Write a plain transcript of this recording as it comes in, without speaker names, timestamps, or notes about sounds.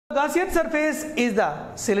Gaussian surface is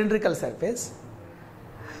the cylindrical surface.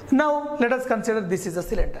 Now let us consider this is a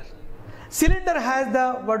cylinder. Cylinder has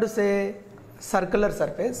the circular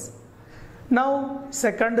surface. Now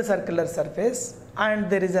second circular surface, and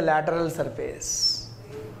there is a lateral surface.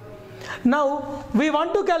 Now we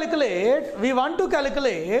want to calculate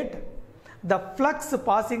the flux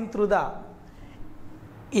passing through the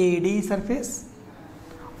AD surface,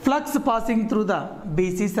 flux passing through the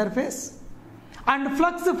BC surface, and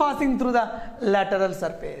flux passing through the lateral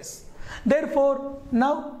surface. Therefore,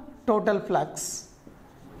 now total flux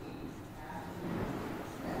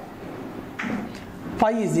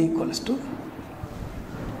phi is equals to,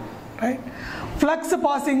 right, flux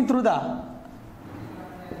passing through the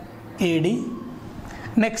AD,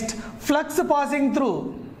 next flux passing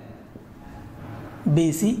through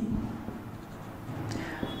BC,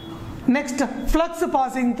 next flux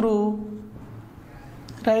passing through,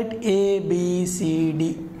 right, A, B, C,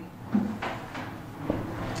 D.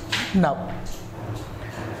 Now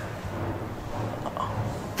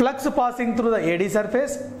flux passing through the AD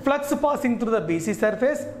surface, flux passing through the BC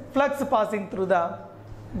surface, flux passing through the,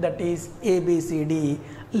 that is ABCD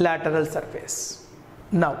lateral surface.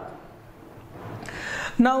 Now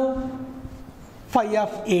phi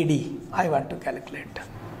of AD I want to calculate.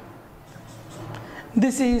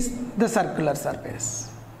 This is the circular surface.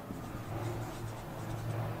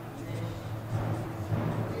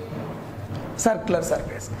 Circular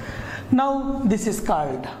surface. Now this is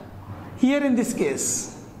called, here in this case,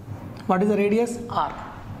 what is the radius? R.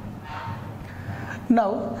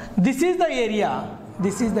 Now this is the area,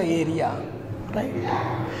 right?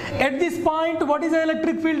 At this point, what is the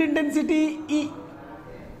electric field intensity? E.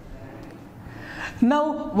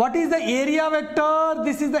 Now what is the area vector?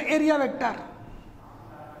 This is the area vector.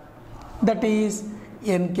 That is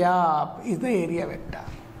n cap is the area vector.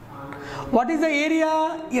 What is the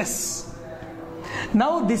area? S.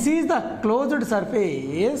 Now this is the closed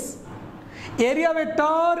surface. Area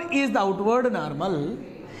vector is the outward normal.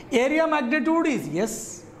 Area magnitude is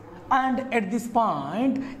S. And at this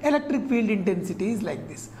point, electric field intensity is like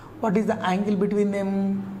this. What is the angle between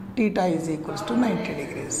them? Theta is equals to 90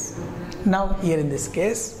 degrees. Now here in this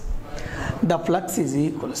case, the flux is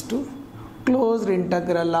equals to closed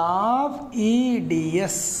integral of E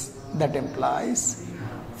ds. That implies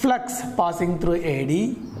flux passing through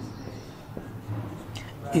AD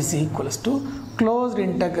is equals to closed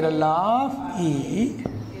integral of E,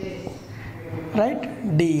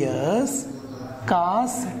 right, ds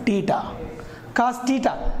cos theta. Cos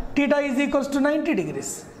theta. Theta is equals to 90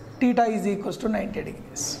 degrees. Theta is equals to 90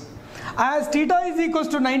 degrees. As theta is equals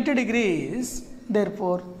to 90 degrees,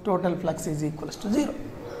 therefore total flux is equals to 0.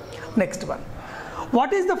 Next one.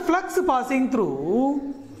 What is the flux passing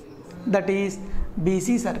through? That is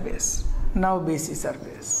BC surface. Now BC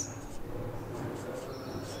surface.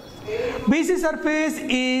 BC surface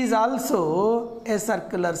is also a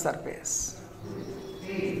circular surface.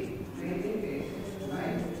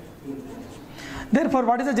 Therefore,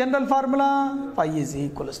 what is the general formula? Phi is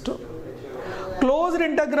equals to closed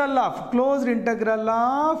integral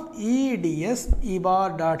of E ds E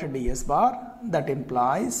bar dot ds bar. That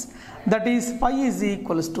implies, that is phi is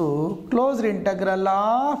equals to closed integral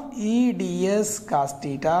of E ds cos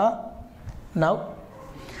theta. Now,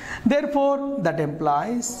 therefore, that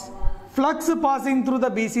implies flux passing through the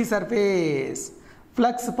BC surface.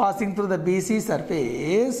 Flux passing through the BC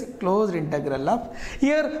surface, closed integral of,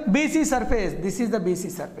 here BC surface, this is the BC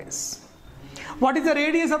surface. What is the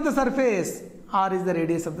radius of the surface? R is the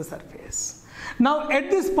radius of the surface. Now at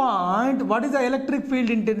this point, what is the electric field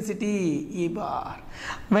intensity? E bar.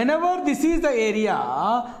 Whenever this is the area,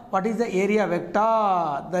 what is the area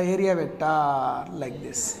vector? The area vector like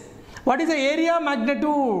this. What is the area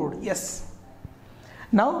magnitude? Yes.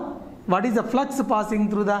 Now what is the flux passing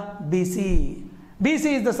through the BC?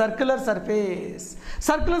 BC is the circular surface.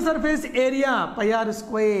 Circular surface area pi r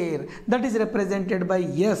square, that is represented by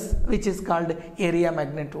S, which is called area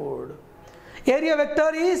magnitude. Area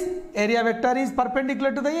vector is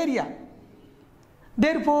perpendicular to the area.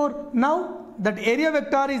 Therefore, now that area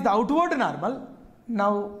vector is the outward normal.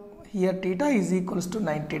 Now here theta is equals to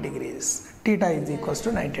 90 degrees. Theta is equals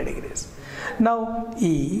to 90 degrees. Now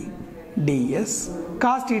E ds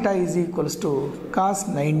cos theta is equals to cos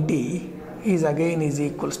 90 is again is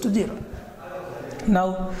equals to 0.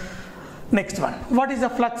 Now next one, what is the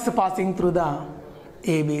flux passing through the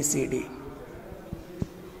ABCD?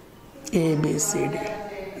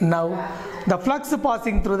 Now the flux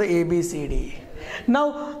passing through the ABCD.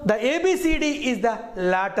 Now the ABCD is the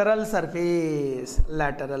lateral surface.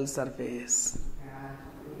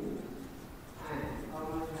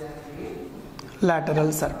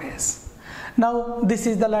 lateral surface. Now this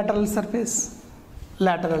is the lateral surface,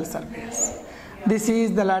 lateral surface. This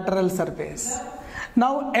is the lateral surface.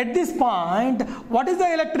 Now at this point, what is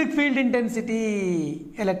the electric field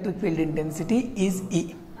intensity? Electric field intensity is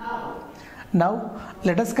E. Now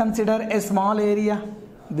let us consider a small area.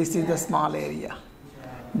 This is the small area,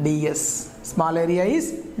 ds. Small area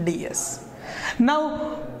is ds.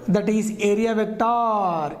 Now that is area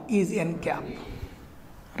vector is n cap,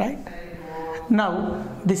 right? Now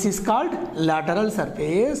this is called lateral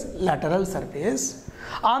surface, lateral surface.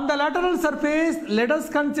 On the lateral surface, let us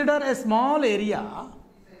consider a small area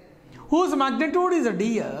whose magnitude is a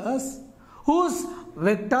ds, whose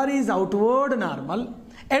vector is outward normal.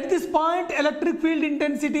 At this point, electric field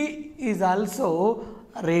intensity is also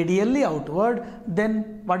radially outward.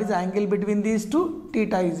 Then what is the angle between these two?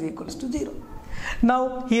 Theta is equals to 0.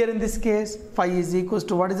 Now here in this case, phi is equals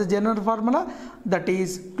to, what is the general formula? That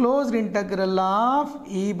is closed integral of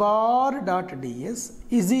E bar dot ds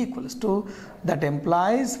is equals to, that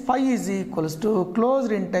implies phi is equals to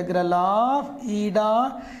closed integral of E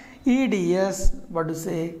ds, what to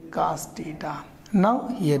say, cos theta. Now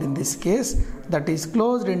here in this case, that is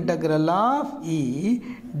closed integral of E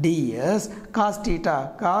ds cos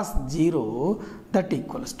theta cos 0, that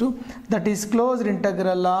equals to, that is closed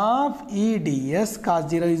integral of E ds cos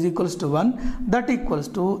 0 is equals to 1, that equals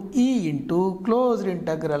to E into closed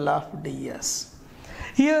integral of ds.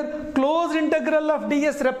 Here closed integral of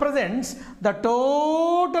ds represents the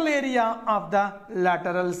total area of the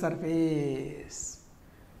lateral surface.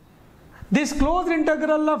 This closed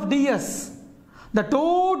integral of ds, the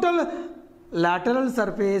total lateral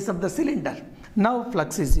surface of the cylinder. Now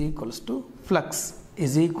flux is equals to,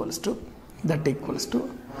 that equals to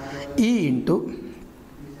E into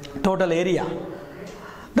total area.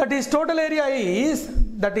 That is total area is,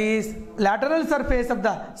 that is lateral surface of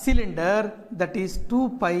the cylinder, that is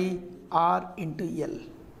 2 pi r into L.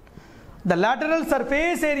 The lateral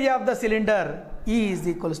surface area of the cylinder E is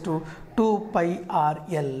equals to 2 pi r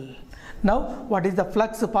L. Now what is the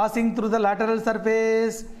flux passing through the lateral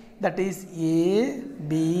surface? That is A,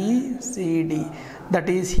 B, C, D. That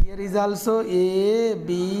is here is also A,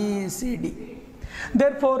 B, C, D.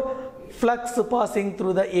 Therefore, flux passing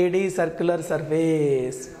through the AD circular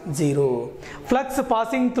surface 0. Flux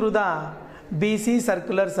passing through the BC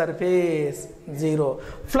circular surface 0.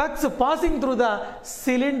 Flux passing through the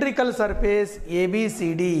cylindrical surface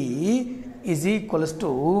ABCD is equals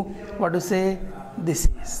to, what to say, this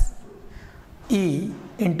is E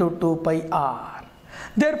into 2 pi r.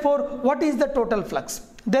 Therefore, what is the total flux?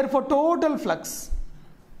 Therefore, total flux,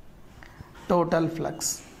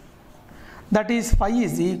 that is phi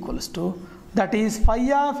is equals to, that is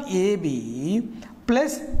phi of AB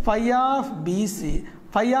plus phi of BC,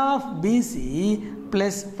 phi of BC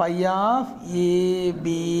plus phi of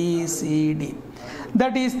ABCD.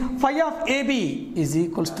 That is phi of AB is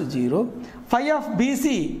equals to 0, phi of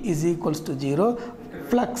BC is equals to 0,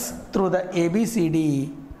 flux through the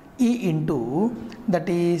ABCD E into, that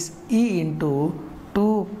is E into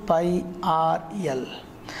 2 pi r L.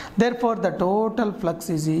 Therefore, the total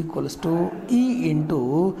flux is equals to E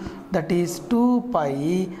into, that is 2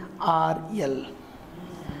 pi r L.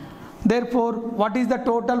 Therefore, what is the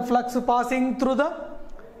total flux passing through the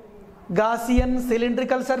Gaussian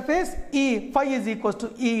cylindrical surface? E, phi is equals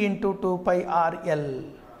to E into 2 pi r L.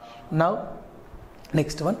 Now,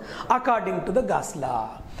 next one, according to the Gauss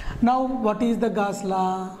law. Now, what is the Gauss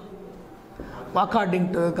law?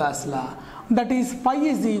 According to the Gauss law, that is phi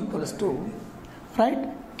is equals to, right,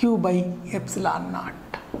 Q by epsilon naught.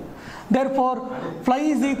 Therefore, phi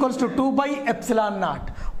is equals to 2 by epsilon naught.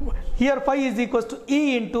 Here phi is equals to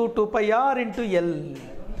E into 2 pi r into L.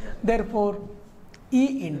 Therefore,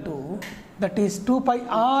 E into, that is 2 pi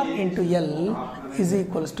r into L is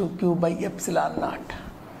equals to Q by epsilon naught.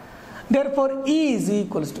 Therefore, E is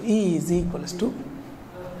equals to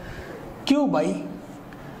Q by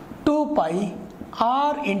 2 pi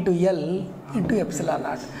r into L into epsilon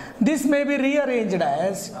naught. This may be rearranged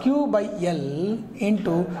as Q by L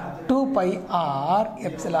into 2 pi r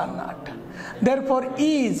epsilon naught. Therefore,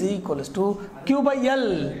 E is equals to Q by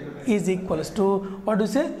L is equals to, what do you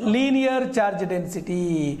say, linear charge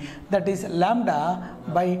density, that is lambda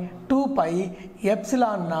by 2 pi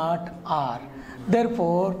epsilon naught r.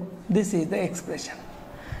 Therefore, this is the expression.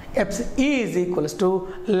 E is equals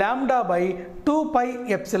to lambda by 2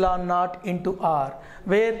 pi epsilon naught into r,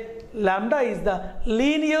 where lambda is the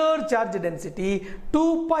linear charge density,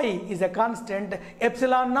 2 pi is a constant,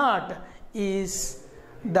 epsilon naught is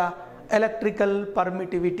the electrical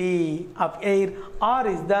permittivity of air, r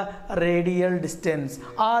is the radial distance,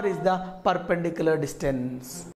 r is the perpendicular distance.